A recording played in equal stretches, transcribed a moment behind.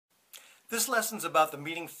This lesson's about the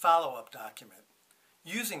meeting follow-up document.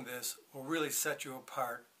 Using this will really set you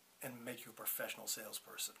apart and make you a professional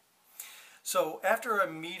salesperson. So after a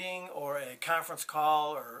meeting or a conference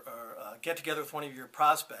call or get together with one of your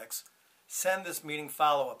prospects, send this meeting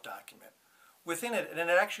follow-up document. Within it, and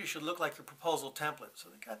it actually should look like your proposal template, so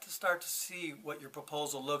they got to start to see what your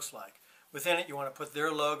proposal looks like. Within it, you want to put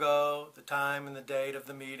their logo, the time and the date of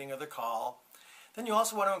the meeting or the call. Then you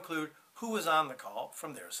also want to include who was on the call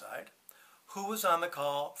from their side, who was on the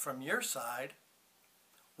call from your side,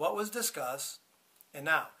 what was discussed, and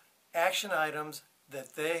now action items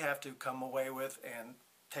that they have to come away with and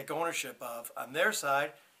take ownership of on their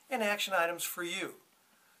side, and action items for you,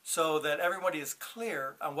 so that everybody is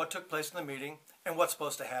clear on what took place in the meeting and what's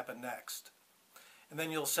supposed to happen next. And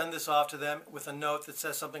then you'll send this off to them with a note that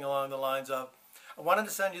says something along the lines of, I wanted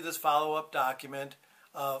to send you this follow-up document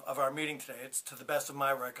of our meeting today. It's to the best of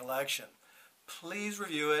my recollection. Please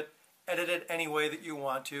review it, edit it any way that you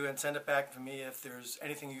want to, and send it back to me if there's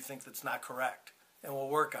anything you think that's not correct, and we'll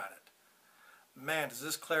work on it. Man, does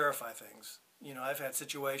this clarify things. You know, I've had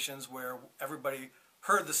situations where everybody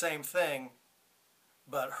heard the same thing,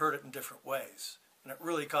 but heard it in different ways, and it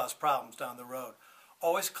really caused problems down the road.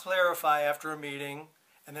 Always clarify after a meeting,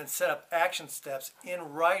 and then set up action steps in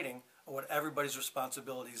writing of what everybody's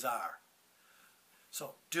responsibilities are.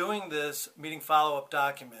 So doing this meeting follow-up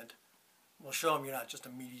document will show them you're not just a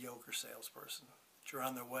mediocre salesperson, that you're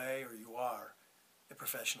on their way, or you are a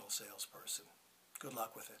professional salesperson. Good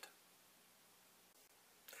luck with it.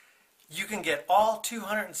 You can get all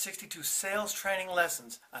 262 sales training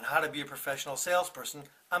lessons on how to be a professional salesperson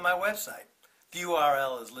on my website. The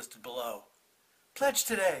URL is listed below. Pledge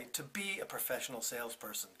today to be a professional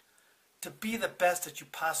salesperson, to be the best that you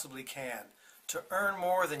possibly can, to earn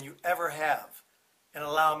more than you ever have, and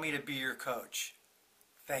allow me to be your coach.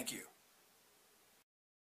 Thank you.